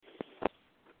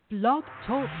Blog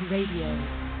Talk Radio.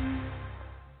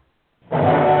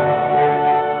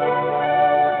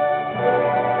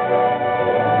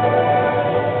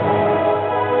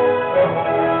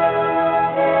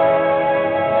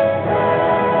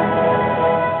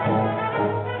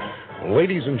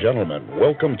 Ladies and gentlemen,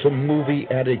 welcome to Movie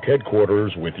Addict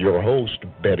Headquarters with your host,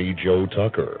 Betty Jo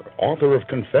Tucker, author of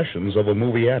Confessions of a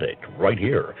Movie Addict, right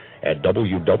here at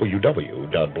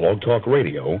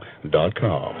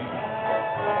www.blogtalkradio.com.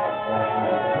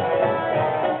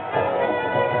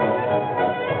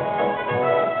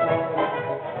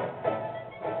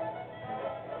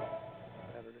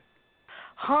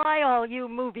 Hi, all you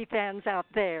movie fans out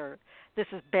there. This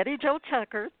is Betty Jo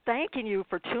Tucker thanking you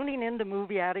for tuning in to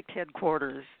Movie Addict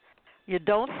Headquarters. You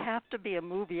don't have to be a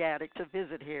movie addict to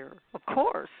visit here, of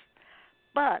course.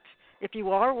 But if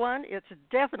you are one, it's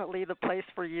definitely the place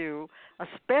for you,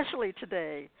 especially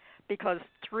today, because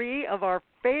three of our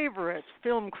favorite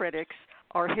film critics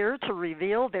are here to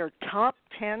reveal their top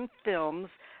 10 films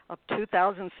of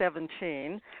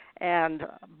 2017. And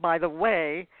by the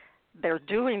way, they're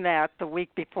doing that the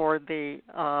week before the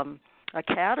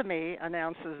Academy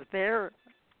announces their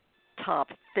top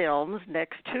films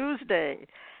next Tuesday.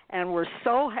 And we're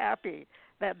so happy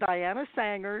that Diana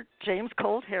Sanger, James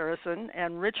Colt Harrison,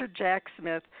 and Richard Jack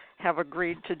Smith have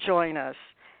agreed to join us.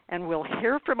 And we'll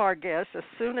hear from our guests as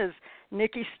soon as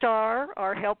Nikki Starr,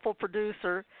 our helpful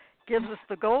producer, gives us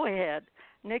the go-ahead.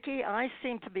 Nikki, I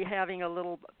seem to be having a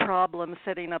little problem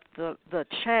setting up the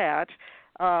chat.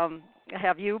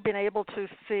 Have you been able to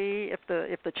see if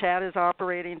the chat is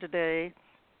operating today?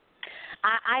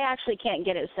 I actually can't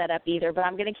get it set up either, but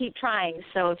I'm going to keep trying.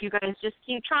 So if you guys just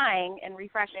keep trying and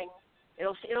refreshing,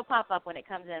 it'll pop up when it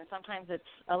comes in. Sometimes it's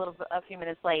a few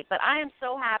minutes late. But I am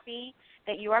so happy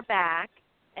that you are back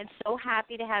and so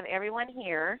happy to have everyone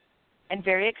here and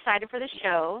very excited for the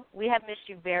show. We have missed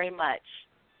you very much.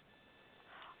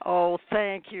 Oh,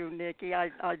 thank you, Nikki. I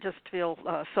just feel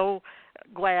so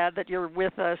glad that you're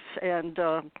with us, and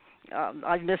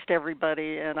I missed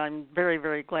everybody, and I'm very,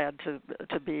 very glad to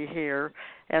be here.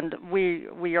 And we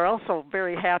are also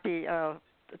very happy to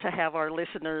have our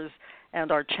listeners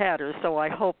and our chatters, so I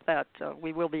hope that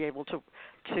we will be able to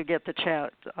get the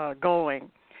chat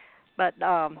going. But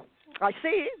I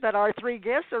see that our three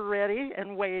guests are ready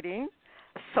and waiting,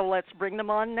 so let's bring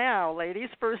them on now. Ladies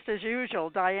first as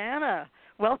usual. Diana,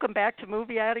 welcome back to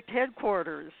Movie Addict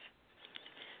Headquarters.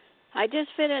 I just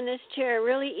fit in this chair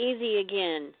really easy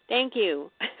again. Thank you.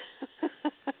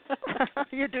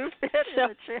 You do fit in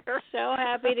the chair. So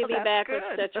happy to be back good.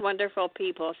 with such wonderful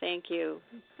people. Thank you.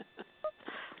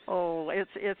 Oh,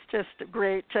 it's just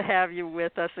great to have you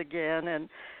with us again, and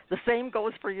the same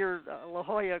goes for your La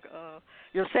Jolla,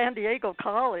 your San Diego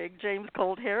colleague, James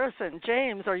Colt Harrison.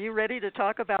 James, are you ready to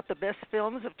talk about the best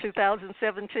films of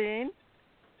 2017?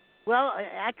 Well,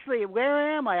 actually,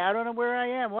 where am I? I don't know where I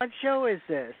am. What show is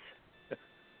this?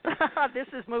 This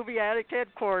is Movie Addict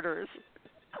Headquarters.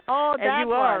 Oh, and that you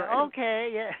one. Are.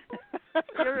 Okay, yeah.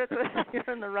 You're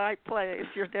in the right place.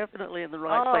 You're definitely in the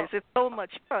right place. It's so much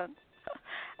fun.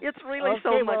 It's really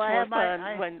so much more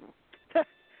fun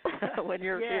when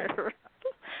you're here.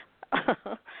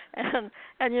 and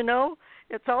you know,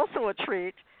 it's also a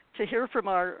treat to hear from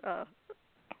our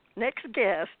next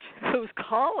guest, who's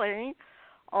calling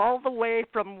all the way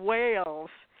from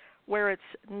Wales, where it's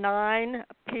 9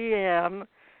 p.m.,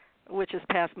 which is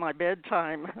past my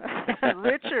bedtime.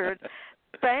 Richard,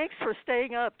 thanks for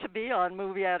staying up to be on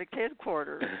Movie Addict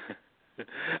Headquarters.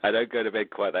 I don't go to bed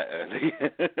quite that early,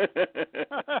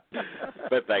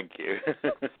 but thank you.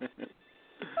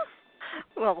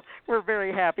 Well, we're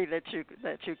very happy that you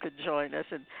could join us,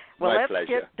 and let's pleasure.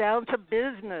 Get down to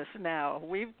business now.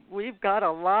 We've got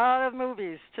a lot of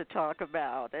movies to talk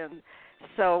about, and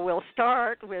so we'll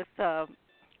start with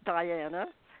Diana.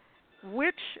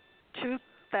 Which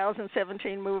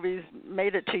 2017 movies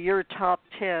made it to your top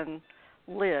 10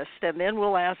 list? And then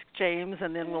we'll ask James,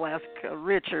 and then we'll ask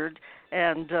Richard,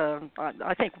 and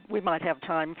I think we might have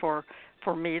time for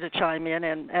me to chime in,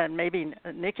 and maybe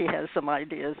Nikki has some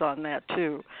ideas on that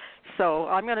too. So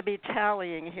I'm going to be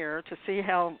tallying here to see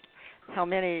how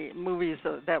many movies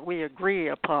that we agree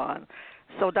upon.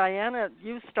 So Diana,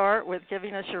 you start with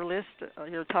giving us your list,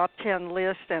 your top 10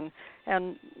 list, and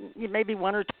maybe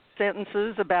one or two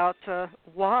sentences about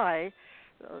why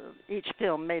each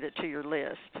film made it to your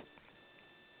list.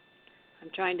 I'm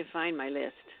trying to find my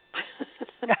list.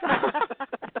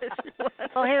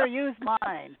 Well, here, use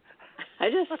mine. I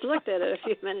just looked at it a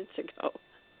few minutes ago.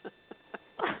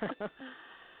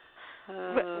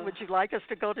 Would you like us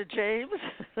to go to James?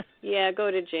 Yeah, go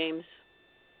to James.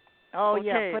 Oh, okay.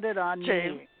 yeah, put it on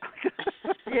James. me.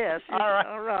 Yes. All right.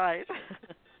 All right.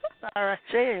 All right.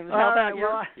 James, All how right, about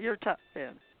well, your top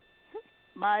 10?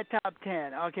 My top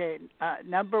 10. Okay.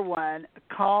 Number 1,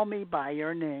 Call Me by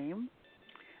Your Name.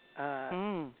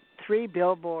 3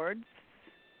 Billboards.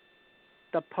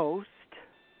 The Post.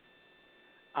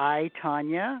 I,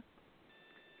 Tanya.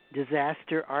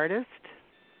 Disaster Artist.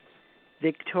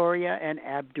 Victoria and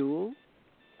Abdul.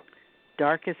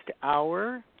 Darkest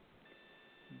Hour.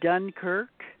 Dunkirk.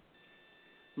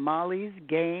 Molly's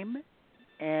Game.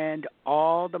 And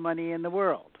All the Money in the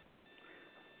World.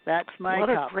 That's my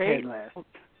top 10 list.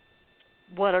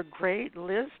 What a great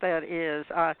list that is.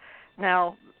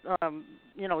 Now,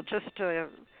 just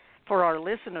for our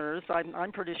listeners,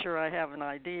 I'm pretty sure I have an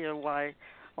idea why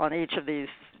on each of these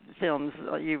films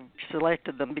you've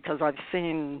selected them, because I've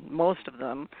seen most of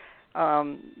them.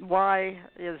 Why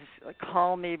is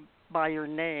Call Me by Your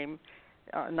Name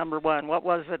number 1? What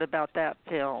was it about that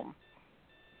film?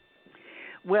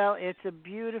 Well, it's a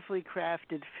beautifully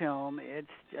crafted film. It's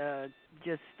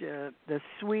just the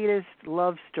sweetest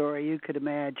love story you could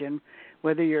imagine.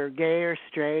 Whether you're gay or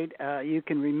straight, you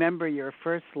can remember your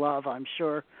first love. I'm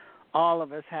sure all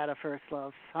of us had a first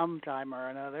love sometime or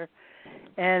another.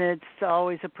 And it's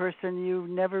always a person you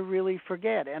never really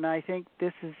forget. And I think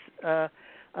this is a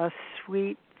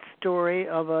sweet story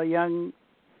of a young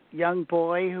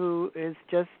boy who is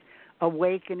just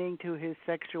awakening to his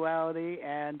sexuality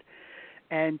and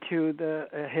to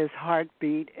his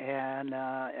heartbeat, and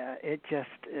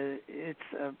it's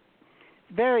a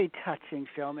very touching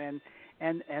film, and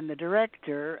the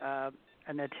director,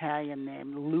 an Italian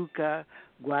named Luca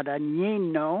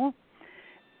Guadagnino,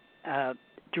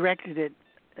 directed it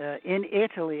in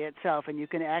Italy itself, and you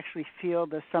can actually feel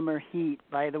the summer heat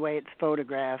by the way it's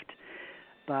photographed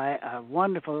by a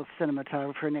wonderful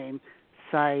cinematographer named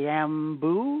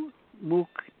Sayambu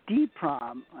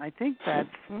Mukdipram. I think that's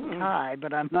Thai,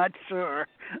 but I'm not sure.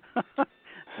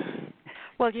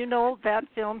 Well, that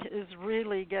film is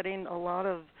really getting a lot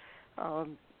of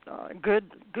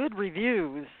good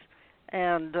reviews,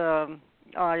 and I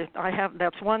have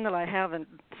that's one that I haven't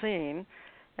seen,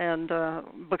 and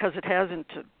because it hasn't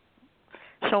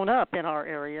shown up in our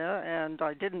area, and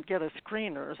I didn't get a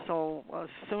screener. So as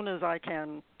soon as I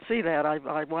can see that,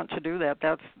 I want to do that.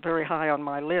 That's very high on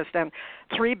my list. And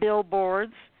 3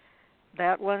 Billboards,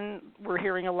 that one we're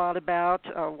hearing a lot about.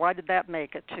 Why did that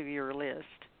make it to your list?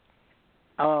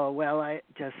 Oh, well, I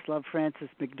just love Frances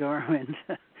McDormand.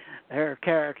 Her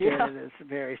character is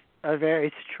a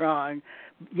very strong,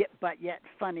 but yet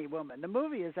funny woman. The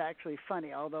movie is actually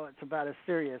funny, although it's about a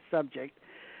serious subject,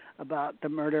 about the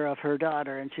murder of her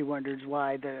daughter, and she wonders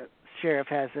why the sheriff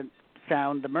hasn't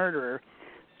found the murderer.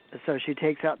 So she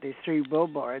takes out these 3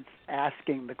 billboards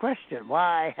asking the question,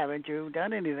 why haven't you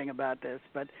done anything about this?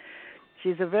 But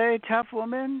she's a very tough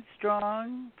woman,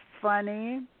 strong,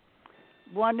 funny,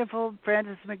 wonderful.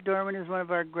 Frances McDormand is one of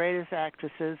our greatest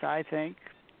actresses, I think.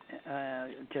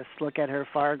 Just look at her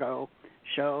Fargo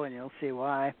show and you'll see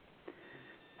why.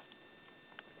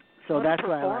 So that's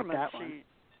why I like that one.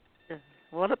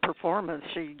 What a performance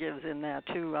she gives in that,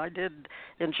 too. I did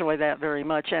enjoy that very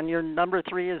much. And your number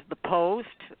 3 is The Post,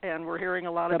 and we're hearing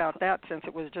a lot about that since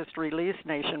it was just released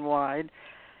nationwide.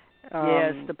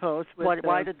 Yes, The Post.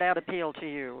 Why did that appeal to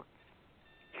you?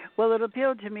 Well, it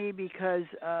appealed to me because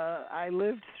I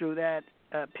lived through that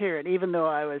period, even though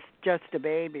I was just a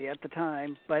baby at the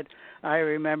time. But I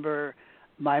remember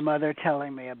my mother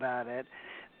telling me about it,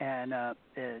 and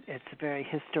it's very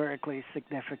historically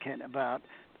significant about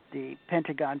the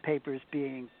Pentagon Papers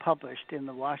being published in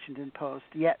the Washington Post,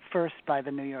 yet first by the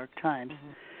New York Times.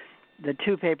 Mm-hmm. The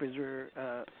 2 papers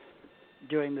were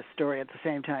doing the story at the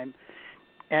same time.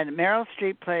 And Meryl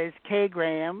Streep plays Kay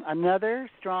Graham, another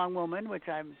strong woman, which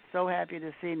I'm so happy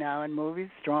to see now in movies,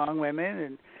 strong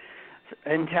women and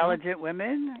intelligent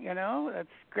women, that's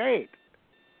great.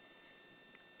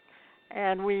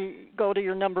 And we go to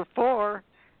your number 4.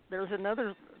 There's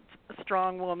another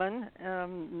strong woman,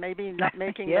 maybe not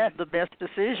making the best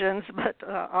decisions, but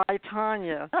I,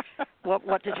 Tanya.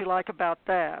 What did you like about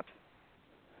that?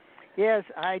 Yes,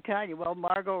 I, Tanya. Well,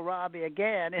 Margot Robbie,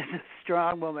 again, is a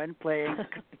strong woman playing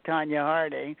Tanya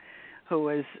Harding, who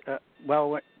is,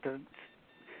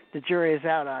 the jury is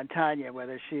out on Tanya,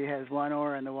 whether she has one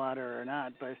oar in the water or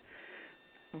not, but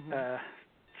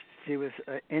she was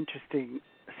an interesting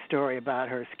story about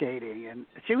her skating, and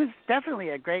she was definitely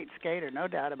a great skater, no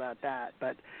doubt about that,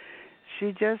 but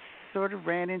she just sort of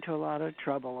ran into a lot of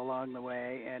trouble along the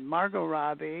way. And Margot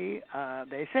Robbie,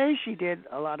 they say she did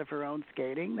a lot of her own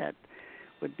skating. That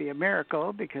would be a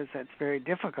miracle because that's very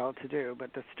difficult to do,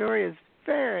 but the story is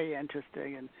very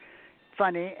interesting, and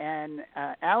funny, and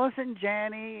Allison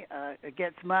Janney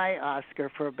gets my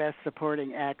Oscar for Best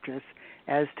Supporting Actress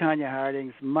as Tonya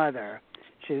Harding's mother.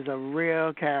 She's a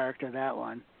real character, that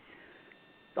one.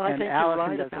 I and think Allison you're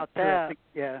right does about a terrific,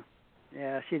 that.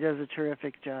 Yeah, she does a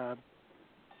terrific job.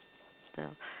 Yeah.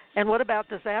 And what about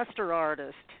Disaster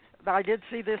Artist? I did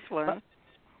see this one.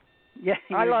 Yeah,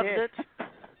 I loved did. it.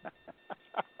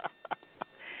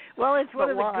 Well, it's one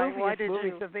But of the why? Why goofiest did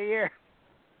movies you? of the year.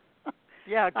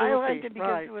 Yeah, goofy. I liked it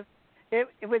because right.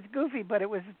 it was goofy, but it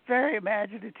was very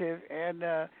imaginative. And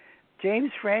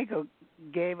James Franco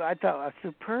gave, I thought, a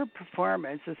superb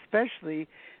performance, especially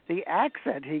the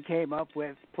accent he came up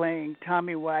with playing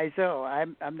Tommy Wiseau.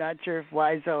 I'm not sure if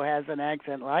Wiseau has an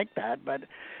accent like that, but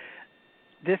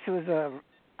this was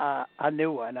a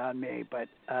new one on me. But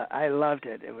I loved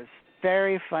it. It was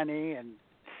very funny and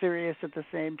serious at the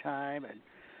same time, and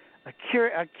a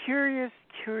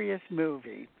curious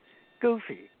movie.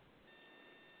 Goofy.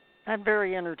 And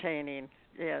very entertaining,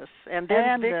 yes. And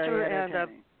then Victoria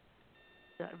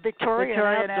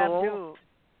and Abdul.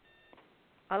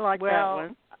 I like that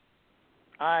one.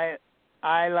 I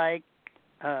like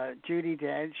Judi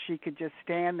Dench. She could just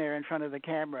stand there in front of the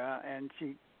camera, and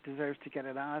she deserves to get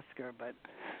an Oscar. But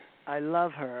I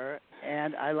love her,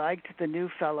 and I liked the new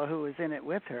fellow who was in it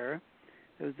with her,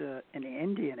 who's an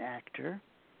Indian actor.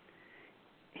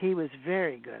 He was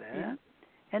very good at it.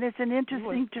 And it's an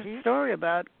interesting story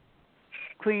about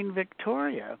Queen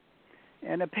Victoria.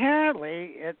 And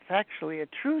apparently it's actually a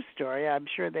true story. I'm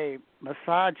sure they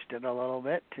massaged it a little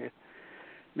bit to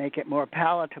make it more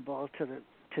palatable to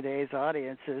today's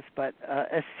audiences, but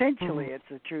essentially it's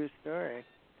a true story.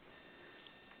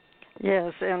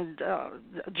 Yes, and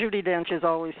Judi Dench is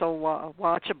always so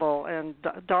watchable. And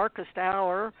Darkest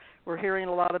Hour, we're hearing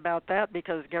a lot about that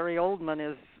because Gary Oldman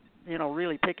is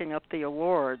really picking up the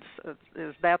awards.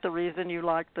 Is that the reason you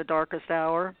like The Darkest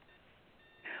Hour?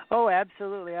 Oh,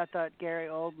 absolutely. I thought Gary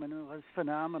Oldman was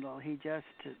phenomenal. He just,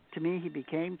 to me, he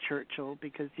became Churchill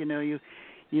because, you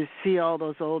see all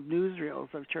those old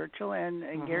newsreels of Churchill, and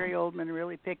Gary Oldman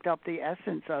really picked up the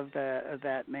essence of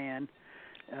that man.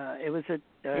 It was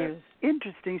an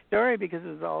interesting story because it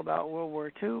was all about World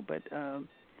War II, but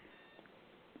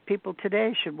people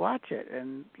today should watch it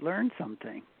and learn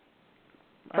something.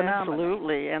 Phenomenal.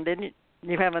 Absolutely, and then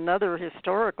you have another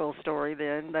historical story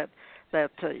then that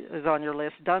is on your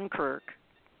list, Dunkirk.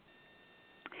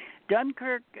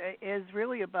 Dunkirk is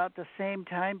really about the same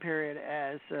time period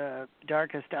as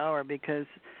Darkest Hour because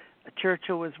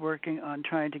Churchill was working on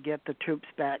trying to get the troops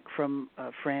back from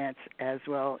France as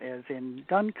well as in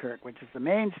Dunkirk, which is the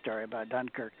main story about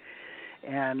Dunkirk.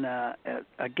 And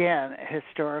again,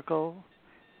 historical,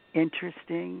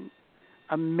 interesting,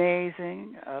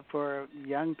 amazing for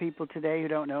young people today who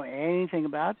don't know anything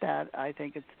about that. I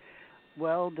think it's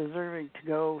well deserving to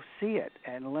go see it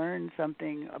and learn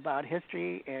something about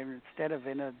history, and instead of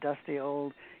in a dusty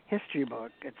old history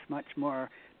book, it's much more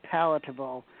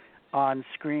palatable on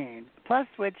screen. Plus,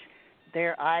 which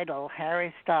their idol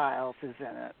Harry Styles is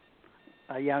in it,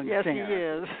 a young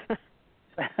singer. Yes, he is.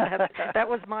 that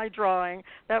was my drawing.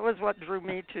 That was what drew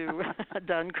me to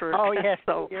Dunkirk. Oh yes.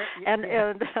 So,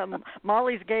 and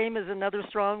Molly's Game is another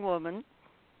strong woman.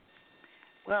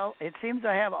 Well, it seems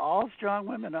I have all strong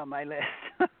women on my list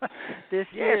this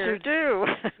year. Yes, you do.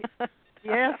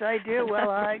 Yes, I do. Well,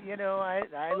 I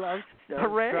love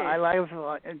Hooray. I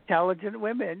love intelligent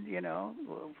women.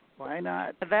 Why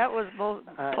not? That was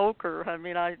poker. I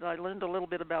mean, I learned a little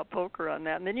bit about poker on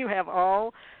that. And then you have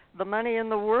All the Money in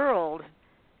the World.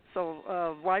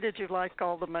 So why did you like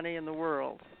All the Money in the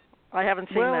World? I haven't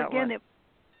seen that one. Well, again,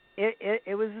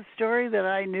 it was a story that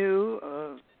I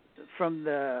knew from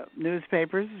the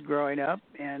newspapers growing up,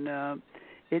 and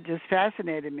it just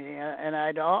fascinated me. And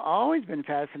I'd always been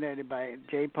fascinated by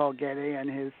J. Paul Getty and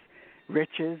his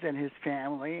riches and his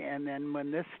family. And then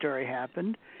when this story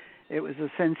happened, it was a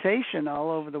sensation all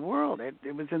over the world.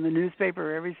 It was in the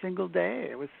newspaper every single day.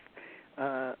 It was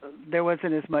there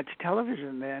wasn't as much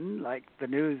television then, like the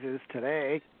news is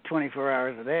today, 24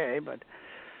 hours a day. But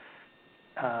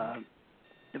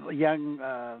young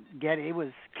Getty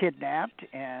was kidnapped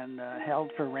and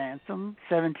held for ransom,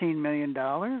 $17 million,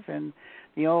 and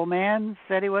the old man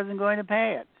said he wasn't going to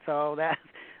pay it. So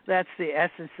that's the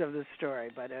essence of the story.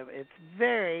 But it's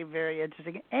very, very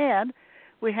interesting. And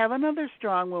we have another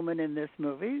strong woman in this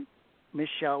movie,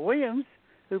 Michelle Williams,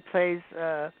 who plays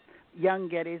young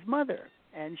Getty's mother.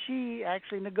 And she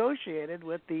actually negotiated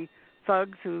with the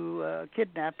thugs who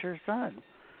kidnapped her son.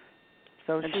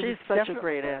 So and she's such a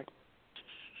great actress.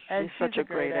 And she's such a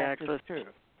great actress too.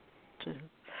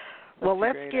 Well,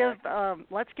 a great actor.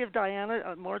 let's give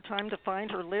Diana more time to find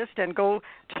her list and go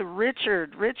to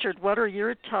Richard. Richard, what are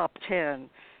your top 10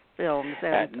 films?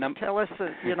 And tell us,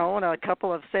 in a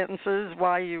couple of sentences,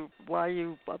 why you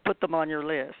put them on your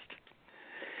list.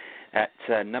 At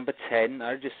number 10,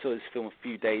 I just saw this film a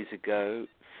few days ago.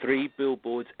 3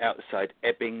 Billboards Outside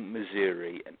Ebbing,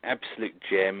 Missouri, an absolute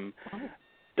gem.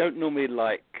 Don't normally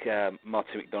like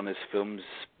Martin McDonagh's films.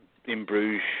 In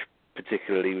Bruges,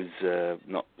 particularly, was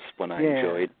not one I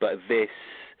enjoyed. But this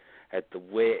had the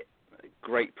wit,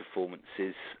 great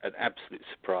performances, an absolute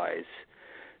surprise.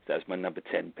 That was my number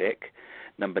 10 pick.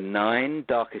 Number 9,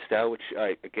 Darkest Hour, which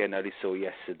I, again, only saw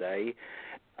yesterday.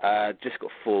 Just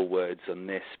got 4 words on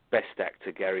this. Best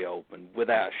actor, Gary Oldman.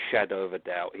 Without a shadow of a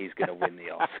doubt, he's going to win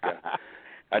the Oscar.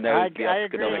 I know the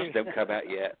Oscar nominations don't come out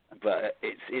yet, but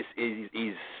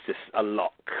he's just a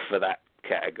lock for that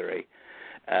category.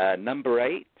 Number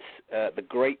 8, The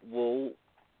Great Wall.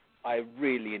 I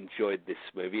really enjoyed this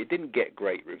movie. It didn't get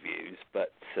great reviews,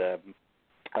 but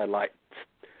I liked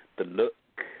the look,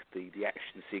 the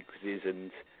action sequences,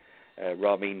 and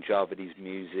Ramin Djawadi's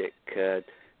music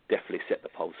definitely set the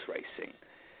pulse racing.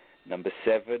 Number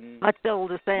 7. I feel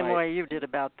the same way you did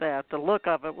about that. The look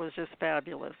of it was just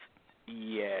fabulous.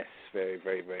 Yes, very,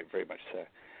 very, very, very much so.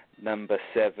 Number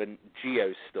 7,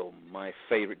 Geostorm, my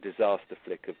favorite disaster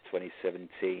flick of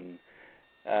 2017.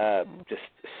 Just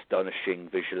astonishing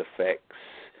visual effects.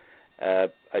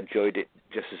 I enjoyed it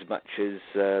just as much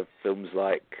as films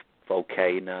like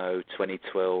Volcano,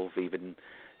 2012, even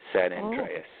San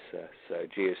Andreas. So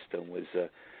Geostorm was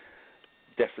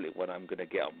definitely one I'm going to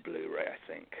get on Blu-ray,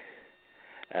 I think.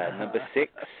 Number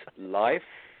 6, Life,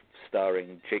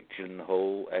 starring Jake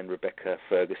Gyllenhaal and Rebecca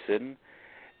Ferguson.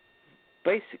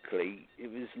 Basically,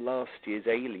 it was last year's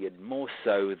Alien, more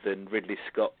so than Ridley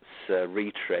Scott's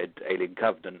retread, Alien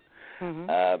Covenant.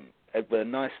 With a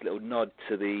nice little nod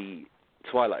to the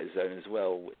Twilight Zone as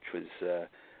well, which was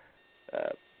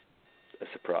a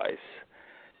surprise.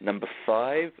 Number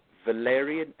 5,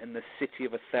 Valerian and the City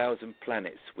of 1,000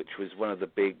 Planets, which was one of the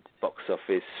big box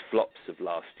office flops of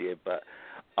last year, but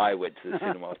I went to the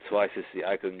cinema twice to see it.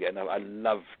 I couldn't get enough. I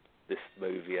loved this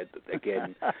movie.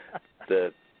 Again,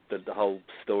 the whole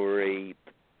story,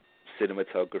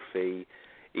 cinematography,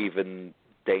 even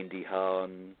Dane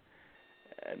DeHaan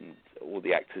and all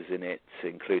the actors in it,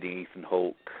 including Ethan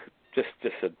Hawke. Just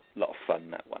a lot of fun,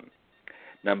 that one.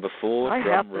 Number 4,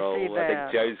 drum roll. I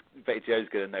think Joe's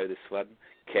going to know this one.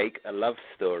 Cake, A Love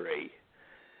Story.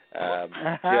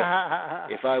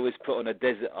 If I was put on a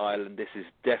desert island, this is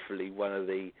definitely one of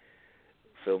the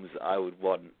films that I would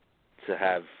want to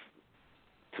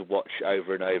watch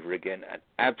over and over again. An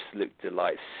absolute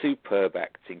delight. Superb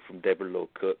acting from Deborah Law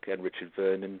Cook and Richard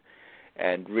Vernon,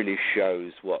 and really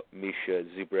shows what Misha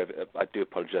Zubrev, I do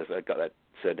apologize if I got that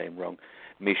surname wrong,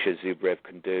 Misha Zubrev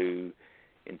can do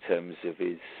in terms of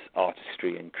his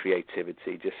artistry and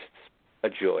creativity. Just a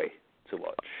joy to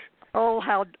watch. Oh,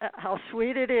 how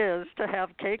sweet it is to have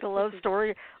Cake, A Love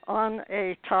Story on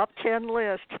a top 10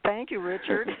 list. Thank you,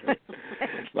 Richard.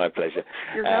 My pleasure.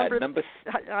 Your number.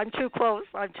 I'm too close.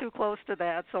 I'm too close to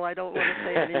that, so I don't want to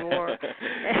say any more.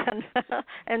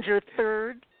 And your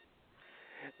third?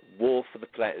 War for the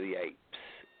Planet of the Apes.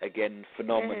 Again,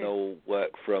 phenomenal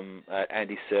work from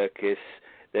Andy Serkis.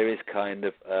 There is kind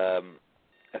of a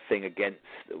thing against,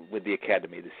 with the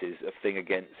Academy, this is a thing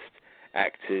against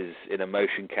actors in a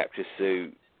motion capture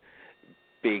suit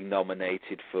being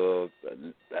nominated for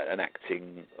an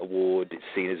acting award. It's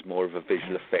seen as more of a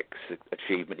visual effects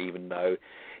achievement, even though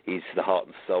he's the heart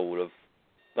and soul of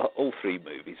all 3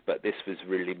 movies. But this was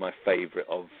really my favorite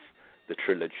of the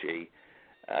trilogy.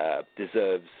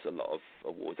 Deserves a lot of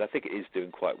awards. I think it is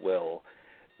doing quite well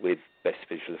with Best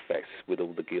Visual Effects, with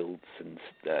all the guilds and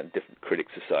different critic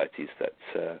societies that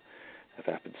have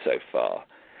happened so far.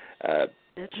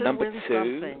 Number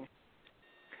 2,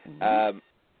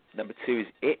 number 2 is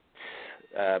It,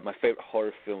 my favorite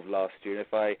horror film of last year. And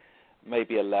if I may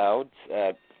be allowed,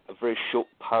 a very short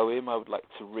poem I would like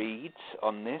to read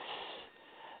on this,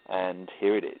 and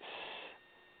here it is.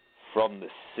 From the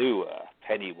sewer,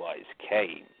 Pennywise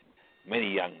came,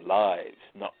 many young lives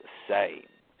not the same.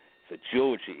 For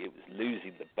Georgie, it was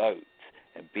losing the boat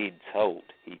and being told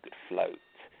he could float.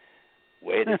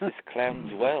 Where does this clown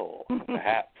dwell?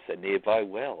 Perhaps a nearby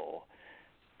well.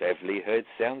 Beverly heard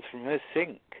sounds from her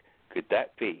sink. Could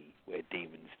that be where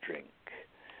demons drink?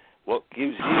 What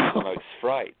gives you the most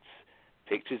fright?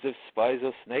 Pictures of spies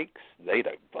or snakes? They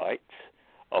don't bite.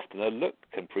 Often a look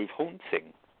can prove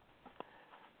haunting.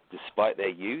 Despite their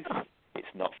youth, it's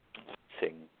not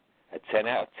haunting. A 10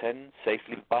 out of 10,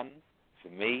 safely fun. For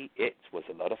me, it was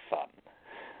a lot of fun.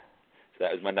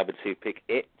 that was my number 2 pick,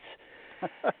 It.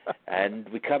 And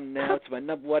we come now to my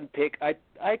number 1 pick. I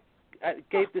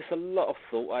gave this a lot of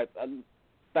thought. I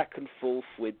back and forth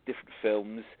with different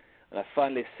films, and I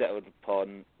finally settled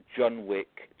upon John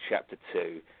Wick Chapter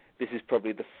 2. This is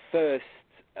probably the first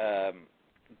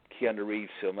Keanu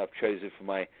Reeves film I've chosen for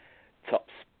my top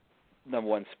number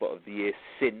 1 spot of the year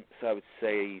since, I would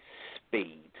say,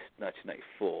 Speed,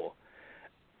 1994.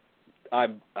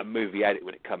 I'm a movie addict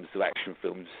when it comes to action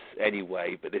films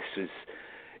anyway, but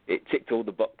it ticked all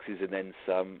the boxes and then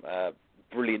some.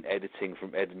 Brilliant editing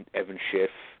from Evan Schiff.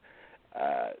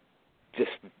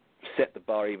 Just set the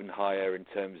bar even higher in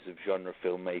terms of genre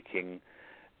filmmaking.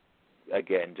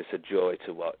 Again, just a joy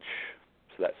to watch.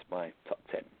 So that's my top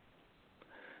 10.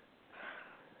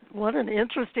 What an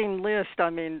interesting list. I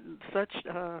mean, such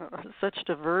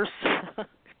diverse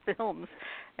films.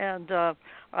 And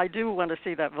I do want to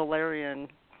see that Valerian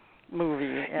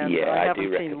movie, and I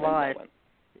haven't seen live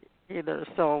either.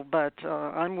 So, but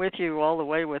I'm with you all the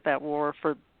way with that War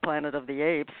for Planet of the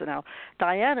Apes. Now,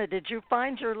 Diana, did you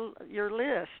find your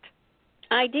list?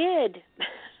 I did.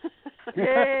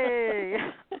 Yay!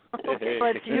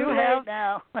 But you have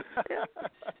now.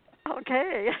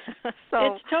 Okay.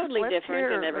 So it's totally different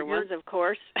than everyone's, of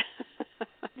course.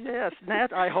 Yes,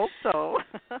 Nat, I hope so.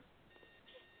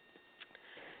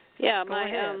 Yeah, Go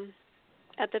ahead.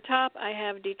 At the top I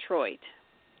have Detroit.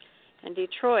 And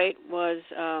Detroit was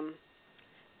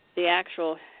the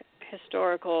actual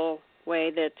historical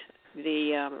way that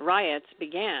the riots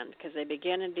began, because they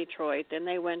began in Detroit. Then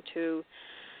they went to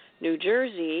New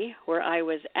Jersey, where I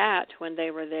was at when they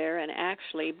were there, and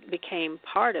actually became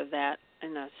part of that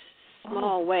in a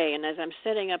small way. And as I'm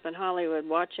sitting up in Hollywood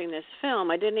watching this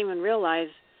film, I didn't even realize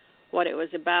what it was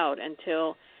about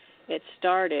until it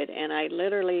started, and I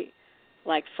literally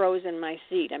froze in my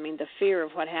seat. I mean, the fear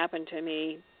of what happened to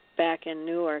me back in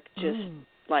Newark, just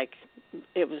like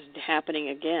it was happening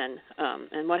again.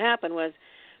 And what happened was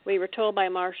we were told by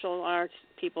martial arts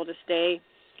people to stay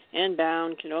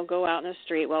inbound, don't go out in the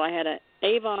street. Well, I had an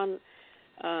Avon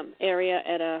area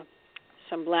at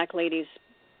some black ladies'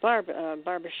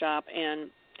 barbershop, and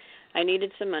I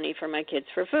needed some money for my kids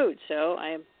for food. So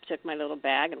I took my little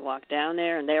bag and walked down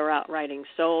there, and they were out writing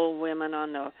 "Soul Women"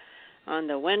 on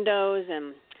the windows,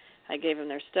 and I gave them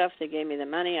their stuff. They gave me the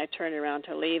money. I turned around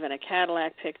to leave, and a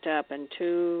Cadillac picked up, and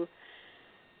 2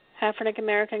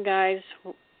 African-American guys,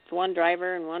 one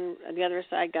driver and one on the other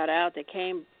side, got out. They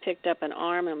came, picked up an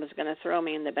arm, and was going to throw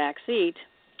me in the back seat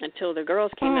until the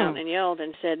girls came out and yelled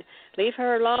and said, "Leave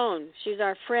her alone. She's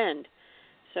our friend."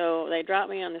 So they dropped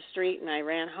me on the street, and I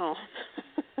ran home.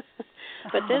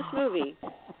 But this movie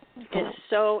is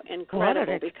so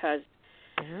incredible because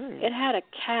it had a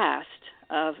cast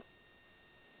of,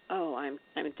 I'm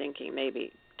thinking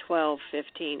maybe 12,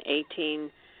 15,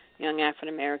 18 young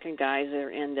African-American guys that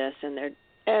are in this, and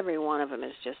every one of them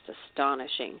is just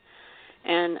astonishing.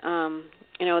 And,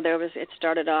 it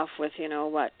started off with,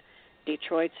 what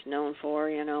Detroit's known for,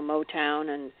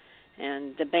 Motown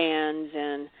and the bands,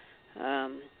 and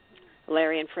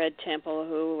Larry and Fred Temple,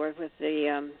 who worked with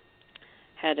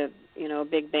had a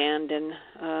big band,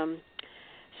 and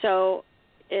so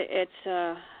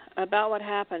it's about what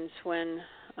happens when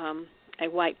a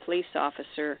white police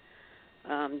officer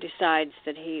decides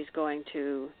that he's going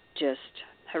to just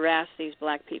harass these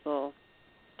black people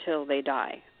till they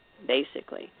die,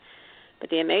 basically. But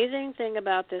the amazing thing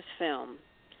about this film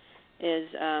is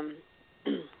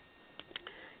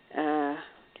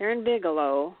Karen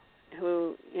Bigelow,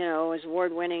 who is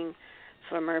award-winning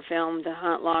from her film The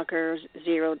Hunt Locker,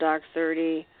 Zero Dark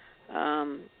 30,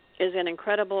 is an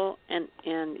incredible and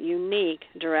unique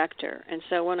director. And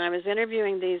so when I was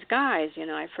interviewing these guys,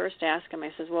 I first asked them,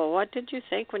 I said, "Well, what did you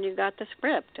think when you got the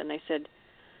script?" And they said,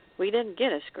 "We didn't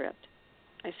get a script."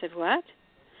 I said, "What?"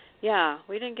 "Yeah,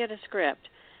 we didn't get a script."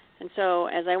 And so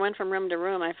as I went from room to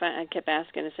room, I kept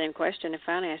asking the same question. And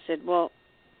finally I said, "Well,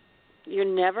 you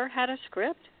never had a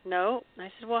script?" "No." And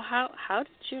I said, "Well, how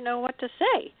did you know what to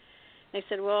say?" They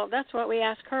said, "Well, that's what we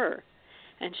asked her."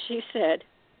 And she said,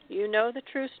 "You know the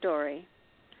true story.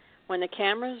 When the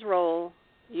cameras roll,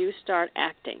 you start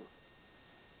acting."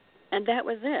 And that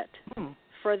was it.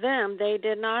 For them, they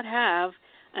did not have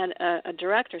a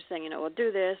director saying, "Well,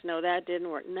 do this. No, that didn't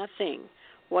work." Nothing.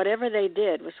 Whatever they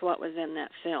did was what was in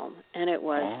that film, and it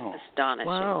was astonishing.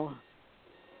 Wow.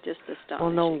 Just astonishing.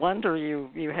 Well, no wonder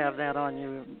you have that on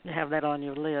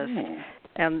your list.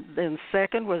 And then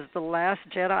second was The Last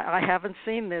Jedi. I haven't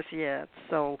seen this yet,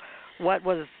 so what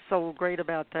was so great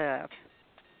about that?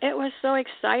 It was so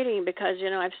exciting because,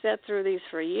 I've sat through these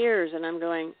for years, and I'm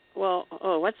going, well,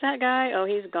 what's that guy? Oh,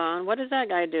 he's gone. What does that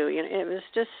guy do? It was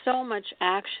just so much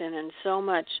action and so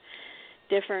much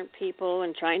different people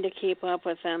and trying to keep up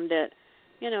with them that,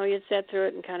 you'd sit through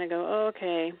it and kind of go, oh,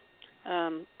 okay.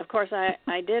 Of course, I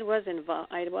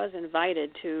was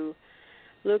invited to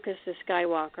Lucas the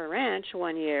Skywalker Ranch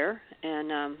one year,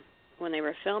 and when they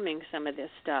were filming some of this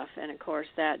stuff, and of course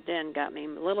that then got me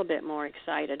a little bit more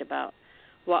excited about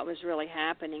what was really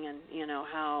happening, and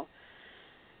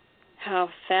how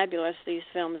fabulous these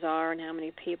films are, and how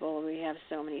many people, we have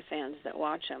so many fans that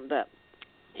watch them. But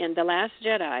in The Last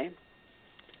Jedi,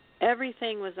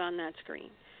 everything was on that screen.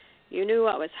 You knew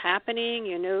what was happening.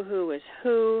 You knew who was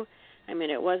who. I mean,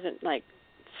 it wasn't like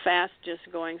fast, just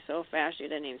going so fast you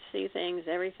didn't even see things.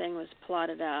 Everything was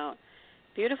plotted out.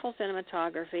 Beautiful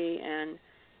cinematography, and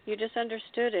you just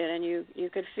understood it, and you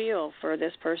could feel for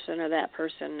this person or that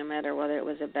person, no matter whether it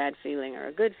was a bad feeling or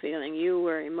a good feeling. You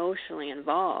were emotionally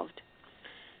involved.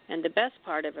 And the best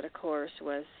part of it, of course,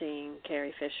 was seeing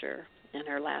Carrie Fisher in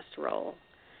her last role.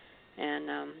 And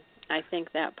I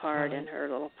think that part and her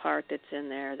little part that's in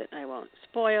there that I won't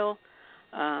spoil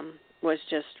was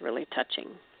just really touching.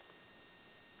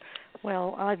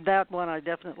 Well, that one I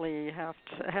definitely have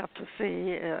to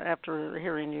see after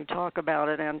hearing you talk about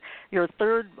it. And your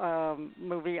third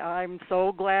movie, I'm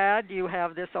so glad you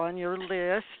have this on your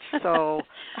list. So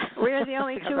we're the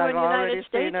only two in the United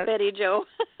States, Betty Jo.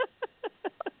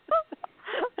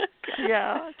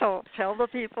 Yeah. So tell the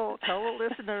people, tell the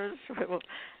listeners the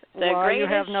why you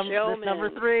have showman. Number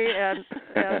 3 and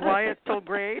why it's so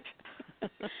great.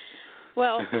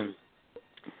 Well,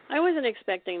 I wasn't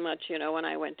expecting much, when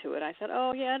I went to it. I thought,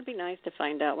 oh, yeah, it'd be nice to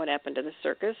find out what happened to the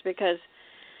circus because,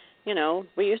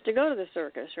 we used to go to the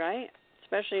circus, right?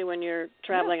 Especially when you're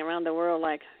traveling around the world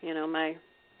like, my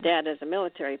dad is a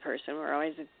military person. We're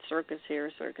always at circus here,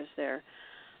 circus there.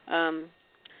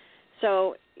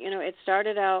 So, it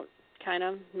started out kind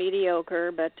of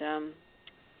mediocre, but,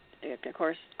 of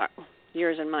course,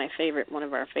 yours and my favorite, one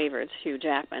of our favorites, Hugh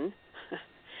Jackman, is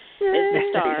the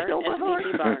star as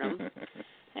P.T. Barnum.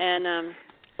 And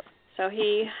so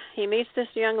he meets this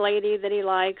young lady that he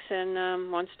likes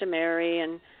and wants to marry,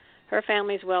 and her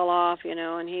family's well off,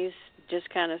 and he's just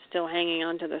kind of still hanging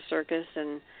on to the circus,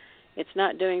 and it's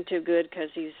not doing too good because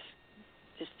he's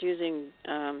just using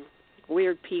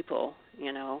weird people,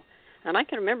 And I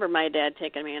can remember my dad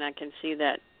taking me, and I can see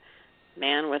that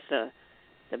man with the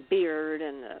beard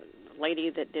and the lady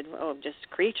that did, just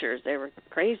creatures. They were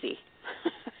crazy.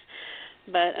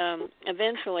 But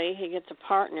eventually he gets a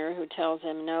partner who tells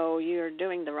him, no, you're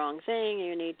doing the wrong thing.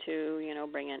 You need to,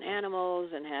 bring in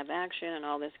animals and have action and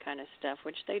all this kind of stuff,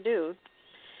 which they do.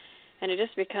 And it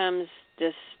just becomes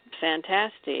this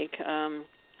fantastic, I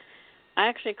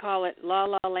actually call it La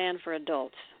La Land for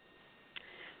adults.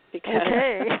 Because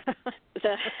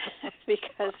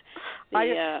because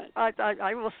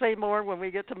I will say more when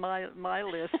we get to my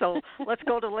list. So let's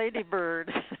go to Lady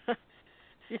Bird.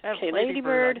 You have Lady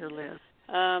Bird on your list.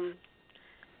 I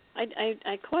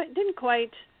didn't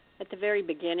quite at the very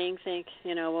beginning think,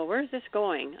 well, where's this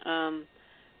going?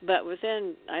 But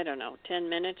within, 10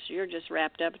 minutes, you're just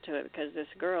wrapped up to it because this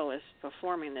girl is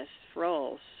performing this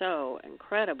role so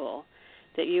incredible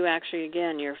that you actually,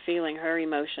 again, you're feeling her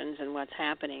emotions and what's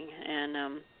happening.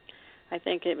 And I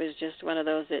think it was just one of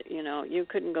those that, you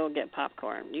couldn't go get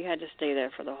popcorn. You had to stay there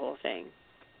for the whole thing.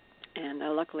 And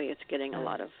luckily it's getting a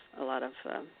lot of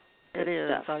it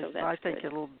is. Stuff, so I think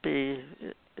good.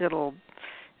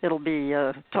 it'll be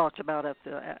talked about at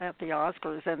the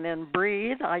Oscars. And then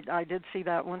Breathe, I did see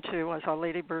that one too. I saw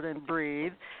Lady Bird and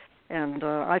Breathe, and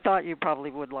I thought you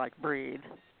probably would like Breathe.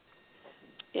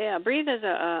 Yeah, Breathe is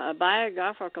a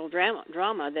biographical drama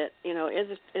that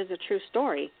is a true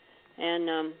story,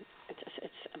 and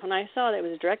it's when I saw that it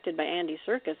was directed by Andy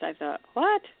Serkis, I thought,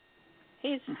 what?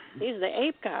 He's the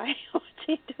ape guy. What's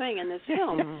he doing in this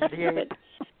film?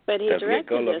 But he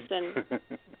directed this, and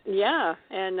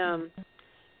and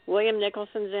William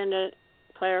Nicholson's in it,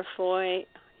 Claire Foy,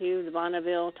 Hugh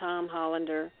Bonneville, Tom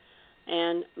Hollander,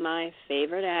 and my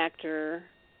favorite actor,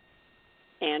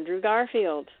 Andrew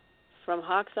Garfield from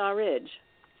Hacksaw Ridge.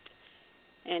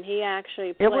 And he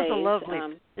actually plays. It was a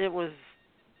lovely. It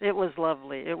was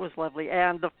lovely. It was lovely.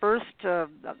 And the first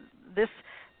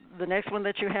the next one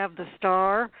that you have, The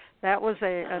Star, that was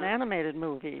an animated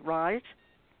movie, right?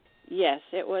 Yes,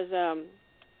 it was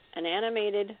an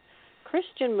animated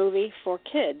Christian movie for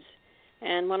kids.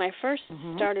 And when I first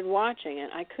started watching it,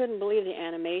 I couldn't believe the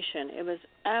animation. It was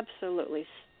absolutely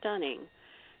stunning.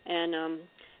 And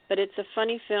but it's a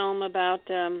funny film about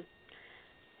the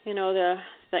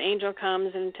the angel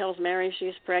comes and tells Mary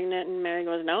she's pregnant, and Mary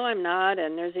goes, "No, I'm not."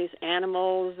 And there's these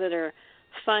animals that are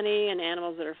funny and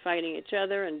animals that are fighting each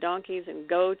other, and donkeys and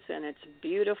goats, and it's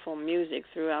beautiful music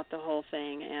throughout the whole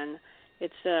thing. And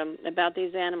it's about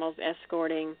these animals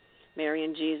escorting Mary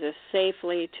and Jesus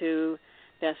safely to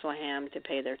Bethlehem to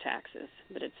pay their taxes.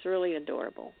 But it's really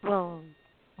adorable. Well,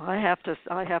 I have to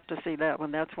see that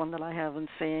one. That's one that I haven't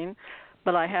seen.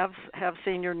 But I have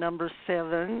seen your number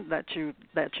 7 that you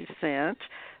sent,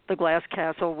 The Glass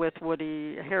Castle with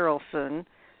Woody Harrelson,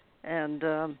 and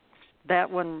that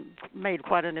one made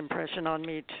quite an impression on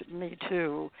me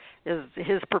too. Is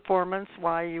his performance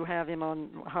why you have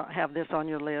this on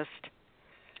your list?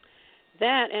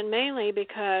 That, and mainly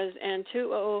because in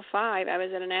 2005 I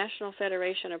was at a National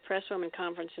Federation of Presswomen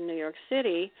conference in New York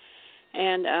City,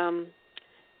 and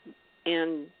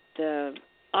the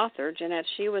author, Jeanette,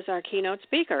 she was our keynote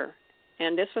speaker,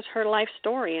 and this was her life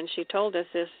story, and she told us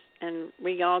this, and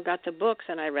we all got the books,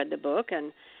 and I read the book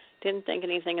and didn't think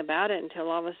anything about it until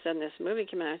all of a sudden this movie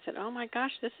came out. I said, "Oh my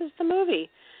gosh, this is the movie."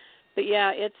 But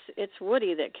yeah, it's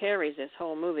Woody that carries this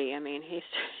whole movie. I mean, he's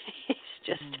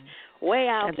just way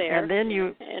out there.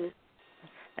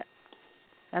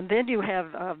 And then you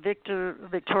have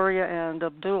Victoria and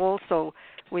Abdul. So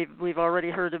we've already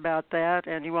heard about that,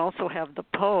 and you also have The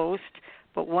Post.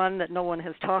 But one that no one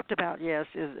has talked about yet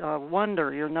is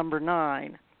Wonder, your number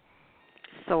 9.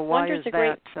 So why Wonder's is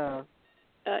that?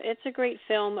 It's a great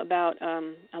film about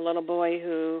a little boy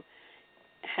who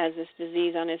has this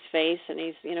disease on his face, and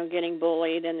he's getting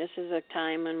bullied, and this is a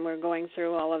time when we're going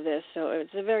through all of this. So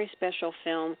it's a very special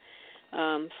film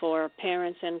for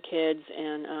parents and kids,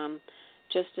 and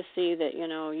just to see that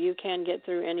you can get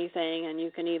through anything, and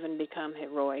you can even become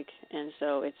heroic. And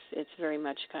so it's very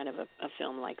much kind of a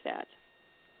film like that.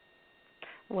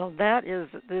 Well, that is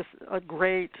a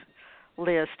great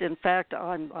list. In fact,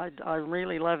 I'm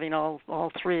really loving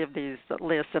all 3 of these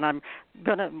lists, and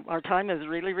our time is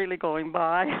really going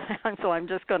by, and so I'm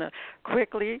just gonna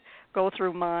quickly go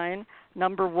through mine.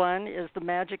 Number 1 is The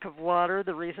Magic of Water.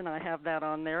 The reason I have that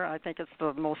on there, I think it's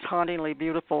the most hauntingly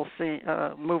beautiful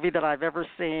movie that I've ever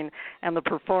seen, and the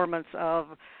performance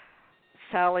of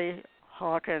Sally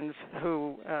Hawkins,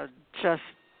 who just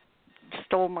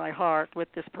stole my heart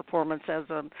with this performance as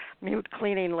a mute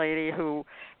cleaning lady who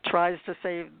tries to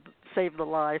save the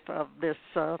life of this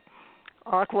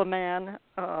Aquaman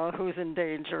who's in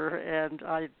danger. And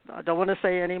I don't want to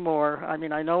say any more. I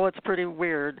mean, I know it's pretty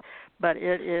weird, but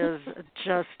it is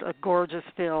just a gorgeous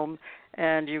film.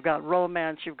 And you've got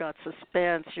romance, you've got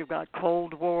suspense, you've got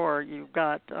Cold War, you've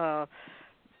got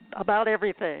about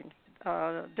everything.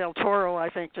 Del Toro, I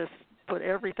think, just put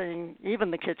everything,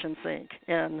 even the kitchen sink,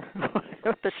 in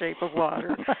The Shape of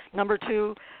Water. Number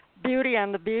 2, Beauty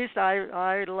and the Beast.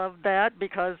 I love that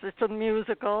because it's a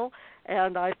musical,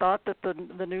 and I thought that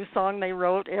the new song they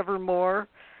wrote, Evermore,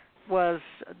 was,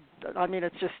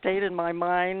 it just stayed in my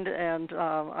mind, and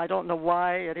I don't know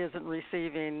why it isn't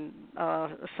receiving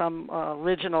some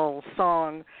original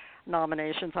song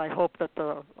nominations. I hope that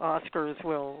the Oscars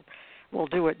will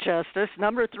do it justice.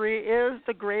 Number 3 is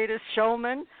The Greatest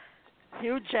Showman.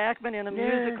 Hugh Jackman in a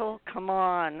musical, come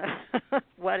on.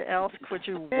 What else could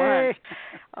you want?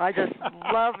 I just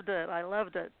loved it. I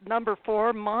loved it. Number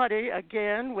 4, Maudie,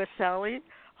 again, with Sally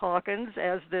Hawkins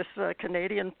as this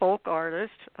Canadian folk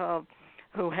artist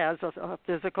who has a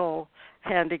physical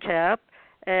handicap,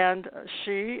 and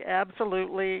she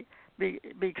absolutely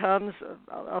becomes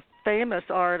a famous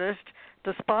artist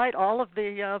despite all of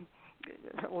the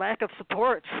lack of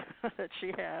support that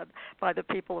she had by the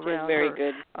people around very her.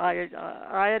 Good.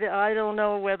 I don't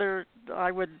know whether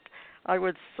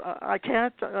I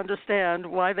can't understand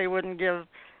why they wouldn't give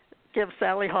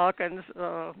Sally Hawkins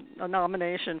a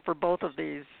nomination for both of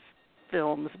these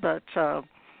films, but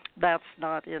that's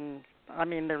not in.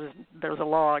 There's a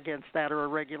law against that, or a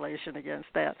regulation against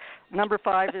that. Number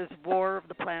 5 is War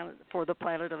for the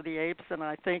Planet of the Apes, and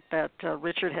I think that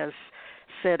Richard has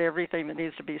said everything that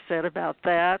needs to be said about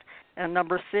that. And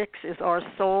number 6 is Our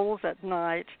Souls at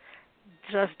Night,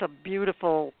 just a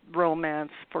beautiful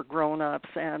romance for grown-ups.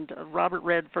 And Robert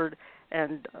Redford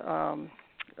and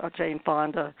Jane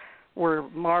Fonda were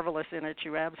marvelous in it.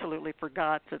 You absolutely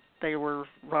forgot that they were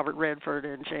Robert Redford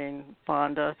and Jane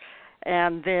Fonda.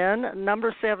 And then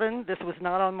number 7, this was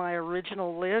not on my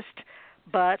original list,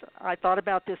 but I thought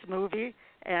about this movie,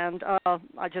 and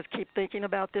I just keep thinking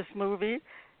about this movie.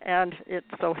 And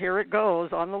so here it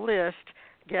goes on the list,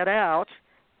 Get Out.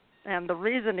 And the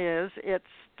reason is it's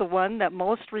the one that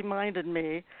most reminded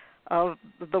me of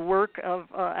the work of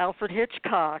Alfred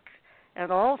Hitchcock.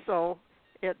 And also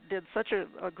it did such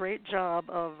a great job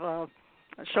of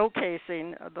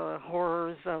showcasing the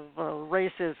horrors of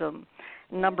racism.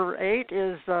 Number 8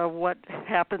 is What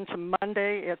Happened to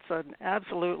Monday. It's an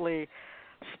absolutely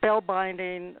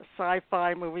spellbinding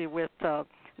sci-fi movie with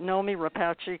Noomi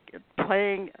Rapace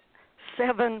playing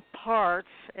 7 parts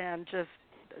and just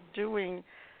doing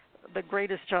the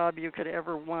greatest job you could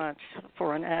ever want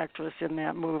for an actress in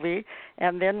that movie.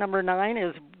 And then number 9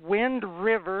 is Wind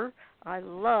River. I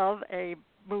love a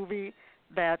movie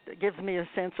that gives me a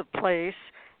sense of place,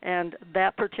 and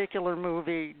that particular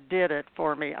movie did it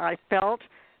for me. I felt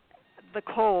the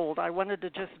cold. I wanted to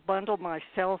just bundle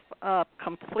myself up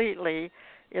completely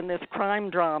in this crime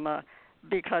drama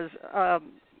because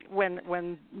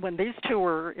when these two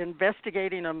were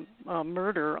investigating a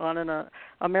murder on an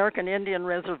American Indian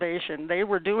reservation, they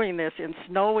were doing this in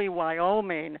snowy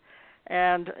Wyoming,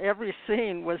 and every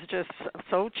scene was just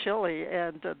so chilly.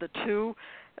 And the two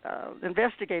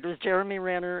investigators, Jeremy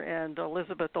Renner and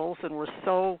Elizabeth Olsen, were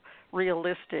so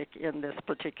realistic in this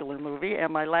particular movie.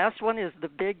 And my last one is The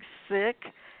Big Sick.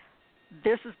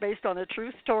 This is based on a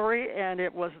true story, and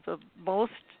it was the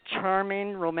most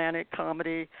charming romantic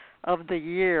comedy of the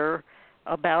year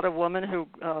about a woman who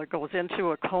goes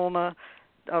into a coma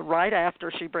right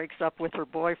after she breaks up with her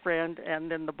boyfriend,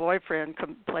 and then the boyfriend,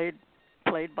 played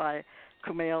by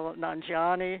Kumail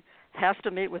Nanjiani, has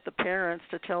to meet with the parents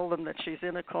to tell them that she's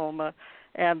in a coma,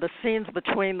 and the scenes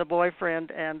between the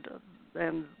boyfriend and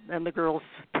the girl's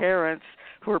parents,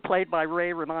 who are played by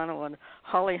Ray Romano and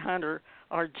Holly Hunter,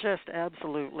 are just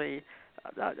absolutely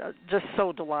just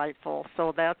so delightful.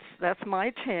 So that's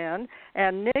my 10.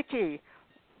 And Nikki,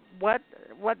 what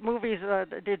movies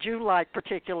did you like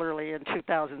particularly in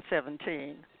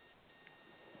 2017?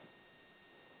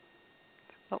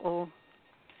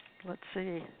 Let's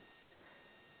see.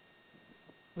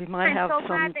 We might have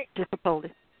some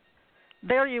difficulty.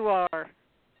 There you are.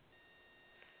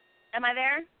 Am I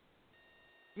there?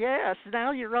 Yes,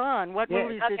 now you're on. What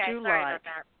movies did you sorry like? About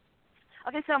that.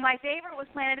 Okay, so my favorite was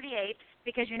Planet of the Apes,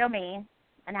 because you know me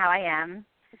and how I am.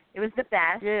 It was the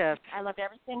best. Yes. I loved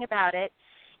everything about it.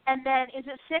 And then, is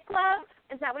it Sick Love?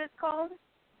 Is that what it's called?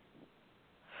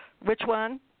 Which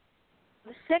one?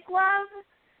 The Sick Love?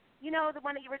 You know, the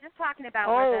one that you were just talking about.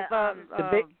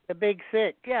 The Big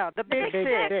Sick. Yeah, The Big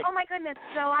Sick. Oh, my goodness.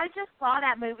 So I just saw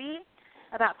that movie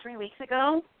about 3 weeks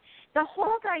ago. The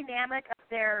whole dynamic of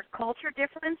their culture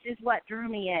difference is what drew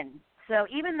me in. So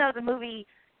even though the movie,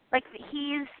 like,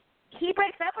 he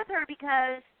breaks up with her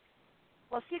because,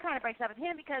 well, she kind of breaks up with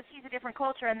him because he's a different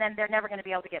culture, and then they're never going to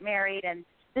be able to get married. And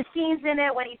the scenes in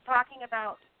it when he's talking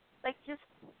about, like,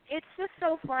 it's just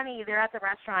so funny. They're at the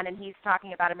restaurant, and he's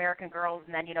talking about American girls,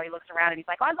 and then, you know, he looks around, and he's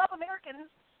like, oh, I love Americans.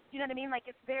 You know what I mean? Like,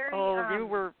 it's very.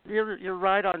 You're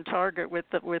right on target with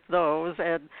those,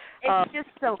 and it's just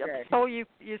so good. So you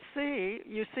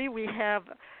see, we have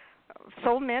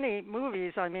so many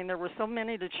movies. I mean, there were so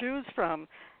many to choose from,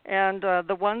 and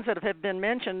the ones that have been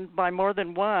mentioned by more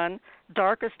than one: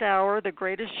 Darkest Hour, The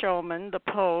Greatest Showman, The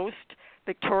Post,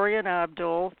 Victoria and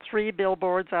Abdul, 3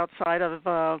 Billboards Outside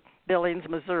of Billings,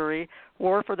 Missouri,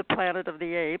 War for the Planet of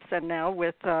the Apes, and now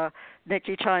with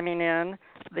Nikki chiming in,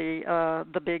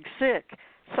 the Big Sick.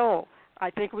 So I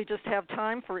think we just have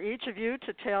time for each of you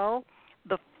to tell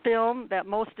the film that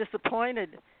most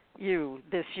disappointed you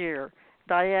this year.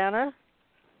 Diana?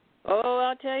 Oh,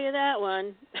 I'll tell you that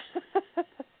one.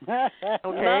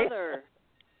 Okay.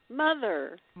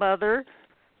 Mother.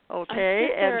 Okay,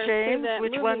 and James,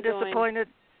 which one disappointed?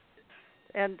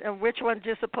 And which one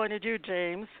disappointed you,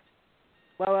 James?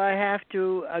 Well, I have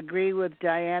to agree with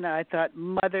Diana. I thought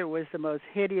Mother was the most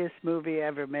hideous movie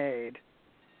ever made.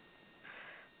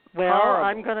 Well, Horrible.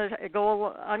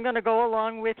 I'm going to go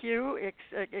along with you,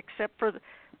 except for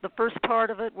the first part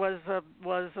of it was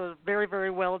very, very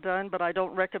well done. But I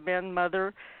don't recommend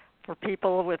Mother for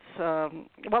people with.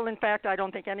 Well, in fact, I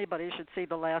don't think anybody should see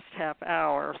the last half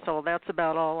hour. So that's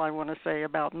about all I want to say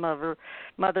about Mother.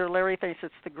 Larry thinks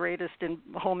it's the greatest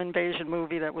home invasion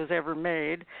movie that was ever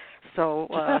made. So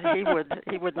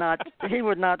he would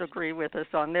not agree with us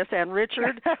on this. And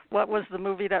Richard, what was the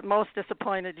movie that most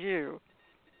disappointed you?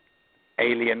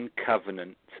 Alien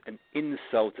Covenant, an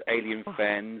insult to Alien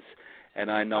fans, and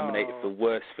I nominated for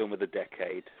worst film of the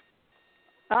decade.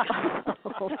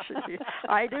 Oh, gee.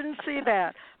 I didn't see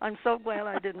that. I'm so glad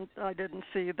I didn't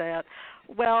see that.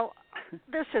 Well,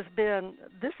 this has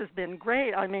been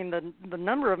great. I mean, the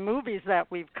number of movies that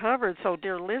we've covered. So,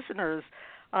 dear listeners,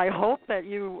 I hope that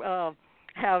you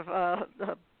have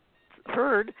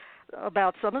heard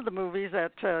about some of the movies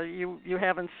that you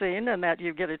haven't seen, and that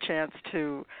you get a chance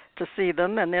to see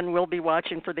them. And then we'll be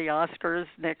watching for the Oscars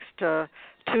next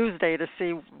Tuesday to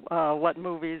see what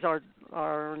movies are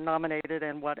are nominated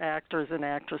and what actors and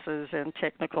actresses and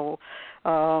technical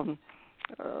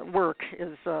work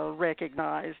is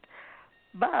recognized.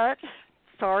 But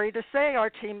sorry to say,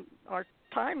 our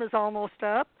time is almost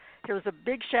up. Here's a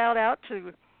big shout out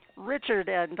to Richard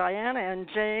and Diana and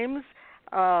James.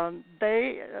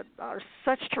 They are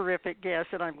such terrific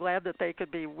guests, and I'm glad that they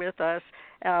could be with us.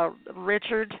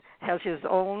 Richard has his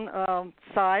own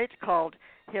site called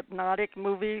Hypnotic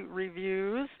Movie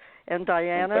Reviews, and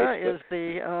Diana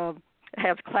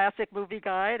has Classic Movie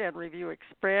Guide and Review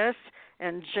Express,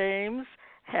 and James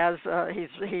has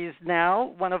he's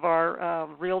now one of our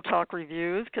Real Talk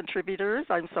Reviews contributors,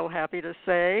 I'm so happy to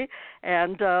say,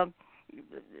 and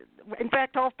in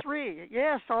fact, all three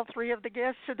of the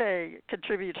guests today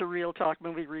contribute to Real Talk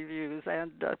Movie Reviews,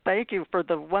 and thank you for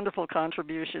the wonderful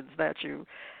contributions that you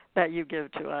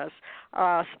give to us.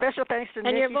 Special thanks to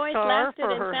Nikki Starr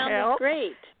for her help.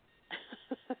 Great.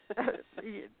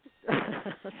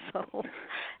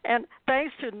 And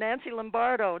thanks to Nancy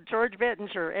Lombardo, George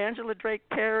Bettinger, Angela Drake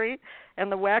Perry,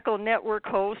 and the Wacko Network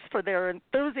hosts for their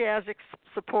enthusiastic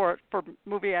support for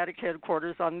Movie Addict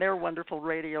Headquarters on their wonderful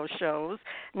radio shows.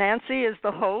 Nancy is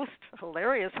the host,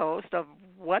 hilarious host, of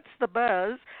What's the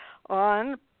Buzz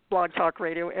on Blog Talk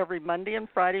Radio every Monday and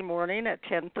Friday morning at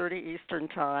 10:30 Eastern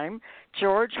Time.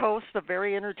 George hosts the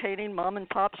very entertaining Mom and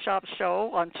Pop Shop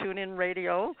show on TuneIn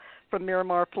Radio from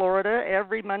Miramar, Florida,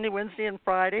 every Monday, Wednesday, and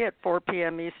Friday at 4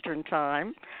 p.m. Eastern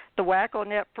Time. The Wacko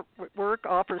Network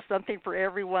offers something for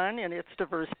everyone in its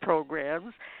diverse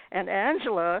programs. And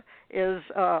Angela is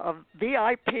a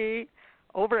VIP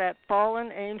over at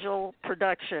Fallen Angel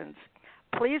Productions.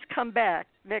 Please come back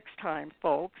next time,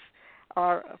 folks.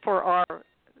 For our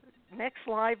next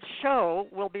live show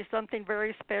will be something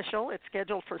very special. It's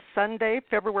scheduled for Sunday,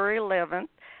 February 11th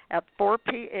at 4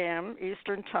 p.m.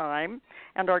 Eastern Time,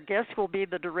 and our guests will be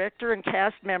the director and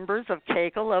cast members of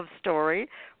Take a Love Story,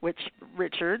 which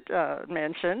Richard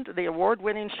mentioned, the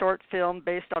award-winning short film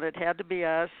based on It Had to Be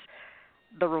Us,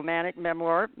 the romantic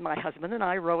memoir my husband and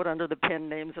I wrote under the pen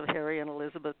names of Harry and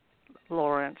Elizabeth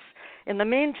Lawrence. In the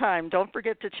meantime, don't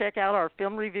forget to check out our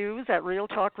film reviews at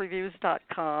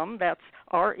realtalkreviews.com. That's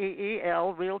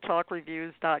REEL,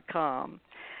 realtalkreviews.com.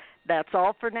 That's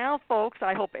all for now, folks.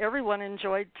 I hope everyone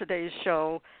enjoyed today's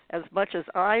show as much as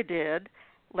I did.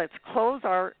 Let's close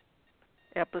our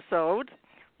episode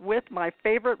with my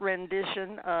favorite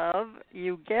rendition of,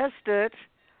 you guessed it,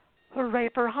 Hooray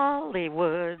for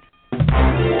Hollywood.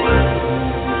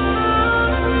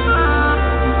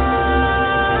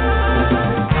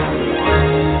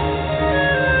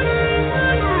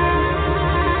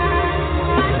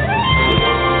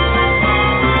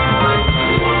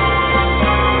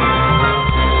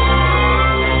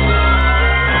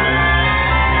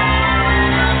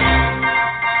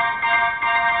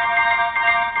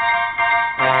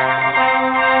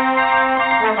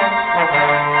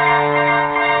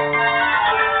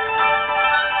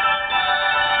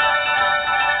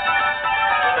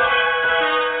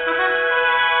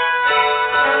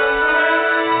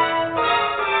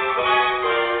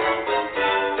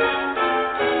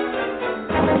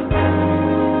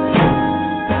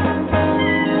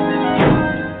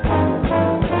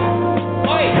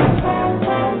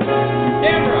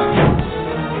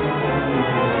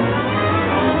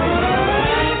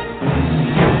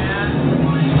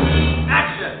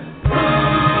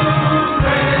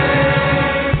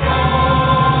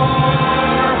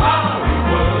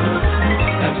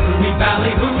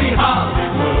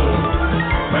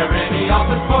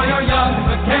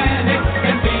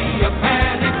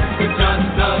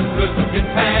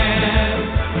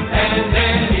 And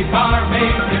any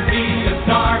barmaid can be a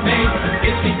star maid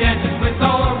if he